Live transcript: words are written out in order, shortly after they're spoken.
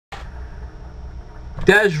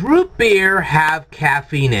Does root beer have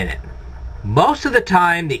caffeine in it? Most of the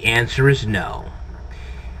time, the answer is no.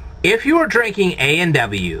 If you are drinking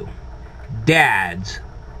A&W, Dad's,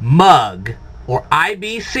 Mug, or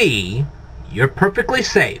IBC, you're perfectly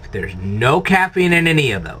safe. There's no caffeine in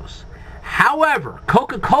any of those. However,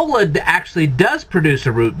 Coca-Cola actually does produce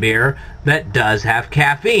a root beer that does have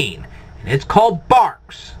caffeine, and it's called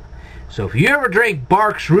Barks. So if you ever drink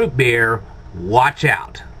Barks root beer, watch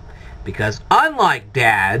out. Because unlike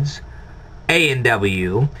Dad's,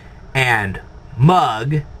 A&W, and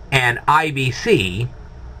Mug, and IBC,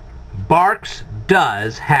 Barks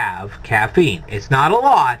does have caffeine. It's not a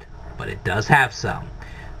lot, but it does have some.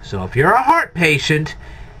 So if you're a heart patient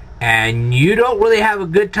and you don't really have a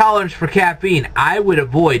good tolerance for caffeine, I would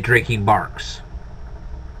avoid drinking Barks.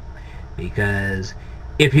 Because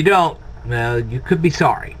if you don't, well, you could be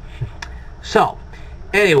sorry. So,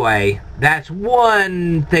 anyway, that's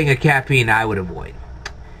one thing of caffeine I would avoid.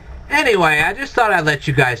 Anyway, I just thought I'd let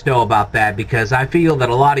you guys know about that because I feel that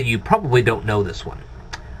a lot of you probably don't know this one.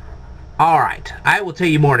 Alright, I will tell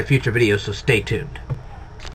you more in a future video, so stay tuned.